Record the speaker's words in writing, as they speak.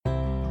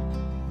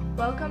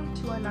Welcome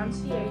to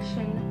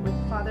Annunciation with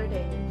Father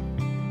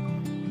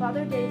David.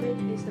 Father David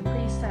is the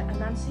priest at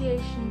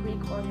Annunciation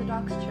Greek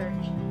Orthodox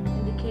Church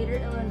in Decatur,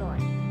 Illinois,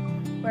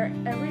 where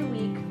every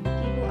week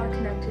people are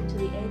connected to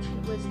the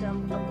ancient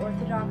wisdom of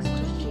Orthodox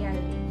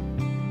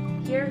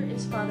Christianity. Here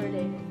is Father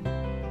David.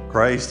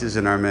 Christ is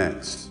in our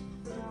midst.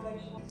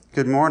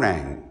 Good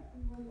morning.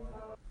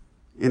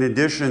 In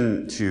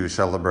addition to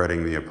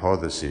celebrating the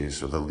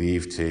Apotheosis, or the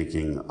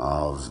leave-taking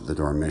of the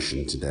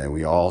Dormition today,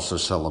 we also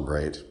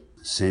celebrate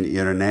Saint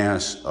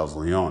Irenaeus of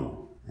Lyon.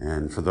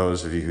 And for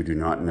those of you who do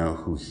not know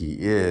who he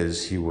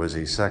was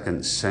a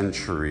 2nd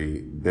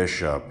century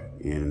bishop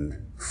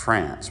in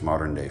France,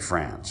 modern-day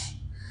France.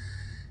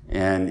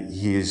 And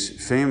he is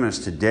famous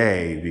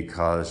today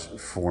because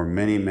for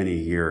many, many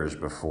years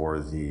before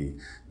the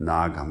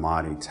Nag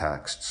Hammadi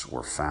texts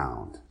were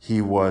found,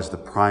 he was the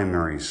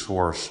primary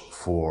source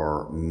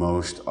for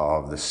most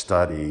of the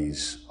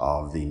studies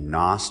of the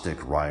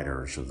Gnostic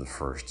writers of the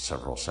first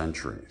several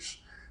centuries,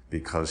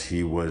 because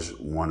he was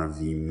one of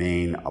the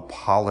main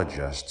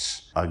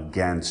apologists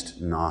against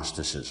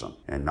Gnosticism.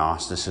 And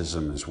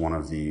Gnosticism is one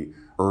of the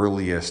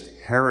earliest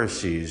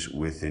heresies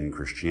within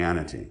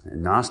Christianity.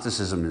 And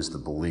Gnosticism is the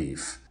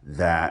belief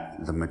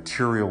that the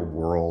material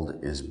world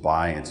is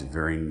by its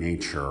very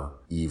nature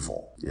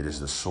evil. It is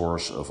the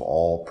source of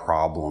all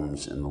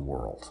problems in the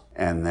world.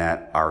 And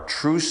that our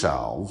true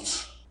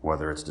selves,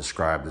 whether it's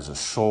described as a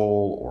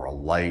soul or a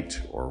light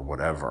or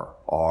whatever,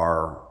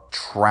 are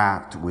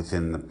trapped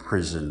within the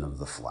prison of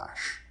the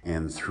flesh.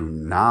 And through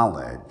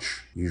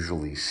knowledge,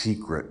 usually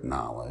secret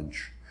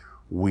knowledge,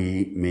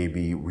 we may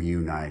be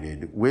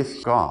reunited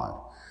with God.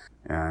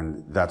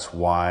 And that's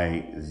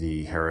why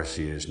the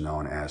heresy is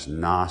known as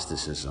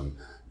Gnosticism.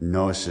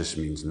 Gnosis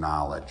means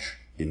knowledge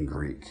in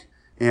Greek.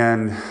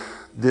 And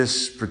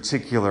this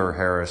particular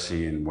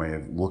heresy and way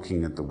of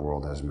looking at the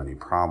world has many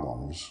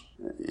problems.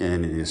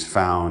 And it is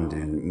found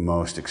in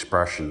most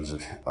expressions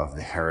of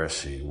the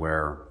heresy,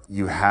 where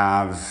you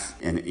have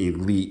an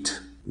elite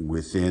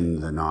within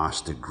the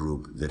Gnostic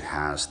group that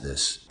has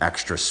this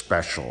extra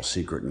special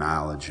secret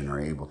knowledge and are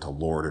able to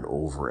lord it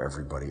over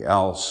everybody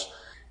else.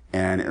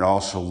 And it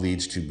also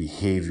leads to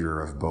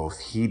behavior of both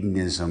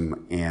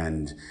hedonism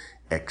and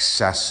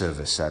excessive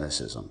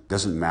asceticism. It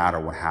doesn't matter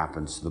what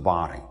happens to the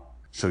body.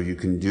 So you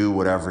can do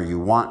whatever you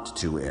want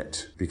to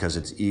it because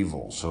it's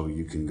evil. So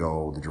you can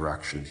go the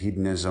direction of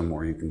hedonism,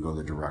 or you can go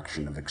the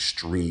direction of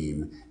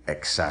extreme,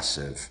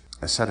 excessive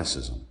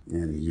asceticism.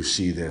 And you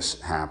see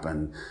this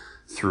happen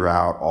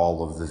throughout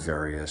all of the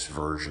various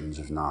versions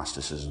of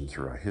Gnosticism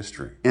throughout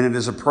history. And it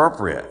is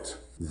appropriate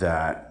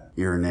that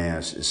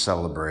Irenaeus is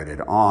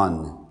celebrated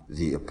on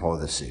the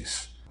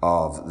Apotheosis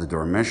of the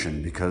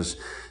Dormition, because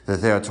the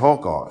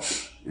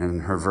Theotokos, in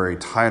her very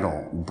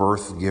title,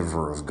 Birth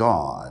Giver of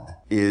God,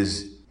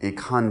 is a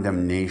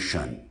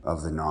condemnation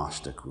of the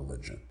Gnostic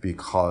religion.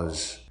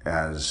 Because,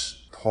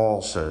 as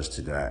Paul says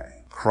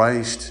today,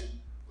 Christ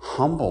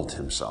humbled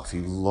himself.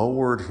 He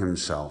lowered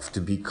himself to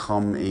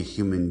become a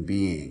human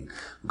being.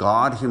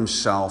 God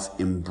himself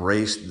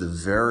embraced the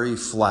very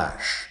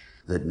flesh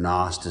that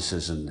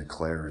Gnosticism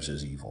declares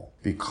as evil.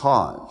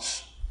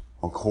 Because,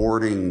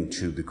 according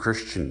to the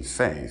Christian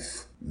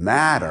faith,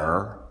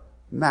 matter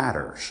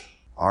matters.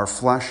 Our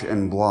flesh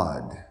and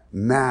blood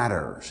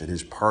matters. It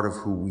is part of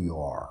who we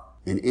are,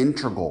 an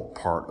integral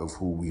part of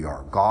who we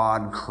are.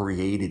 God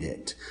created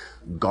it.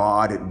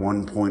 God at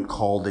one point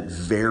called it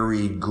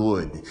very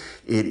good.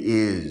 It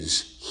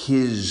is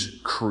his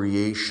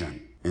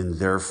creation, and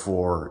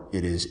therefore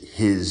it is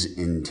his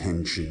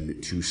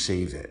intention to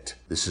save it.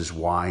 This is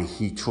why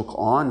he took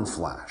on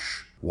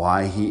flesh,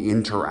 why he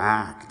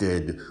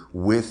interacted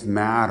with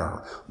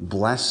matter,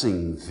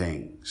 blessing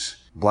things,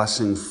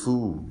 blessing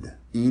food,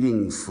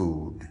 eating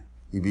food.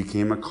 He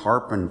became a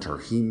carpenter.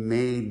 He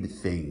made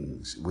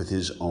things with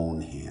his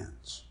own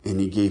hands. And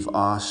he gave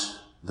us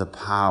the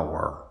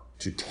power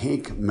to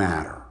take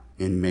matter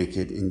and make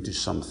it into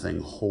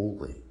something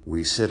holy.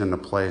 We sit in a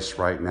place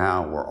right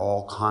now where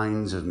all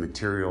kinds of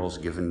materials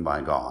given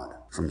by God,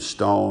 from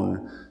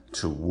stone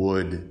to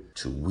wood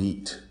to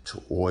wheat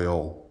to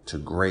oil to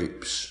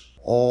grapes,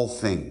 all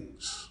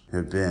things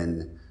have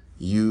been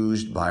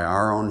used by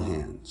our own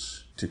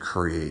hands to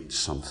create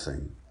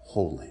something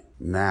holy.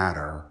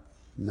 Matter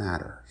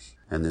matters.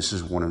 And this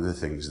is one of the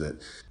things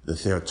that the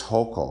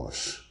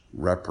Theotokos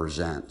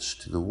represents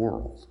to the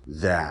world,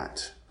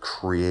 that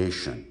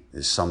creation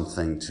is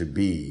something to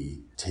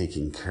be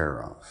taken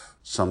care of,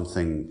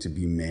 something to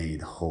be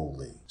made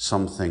holy,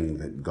 something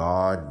that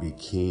God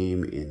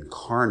became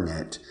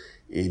incarnate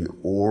in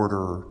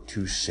order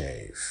to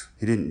save.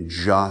 He didn't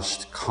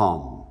just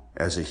come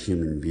as a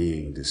human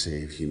being to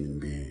save human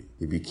beings.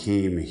 He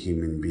became a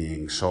human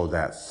being so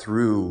that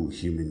through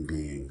human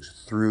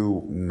beings,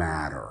 through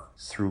matter,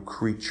 through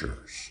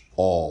creatures,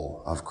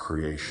 all of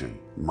creation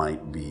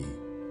might be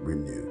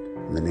renewed.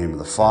 In the name of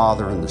the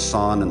Father, and the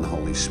Son, and the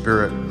Holy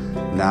Spirit,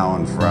 now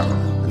and forever,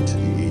 and to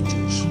the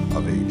ages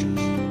of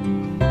ages.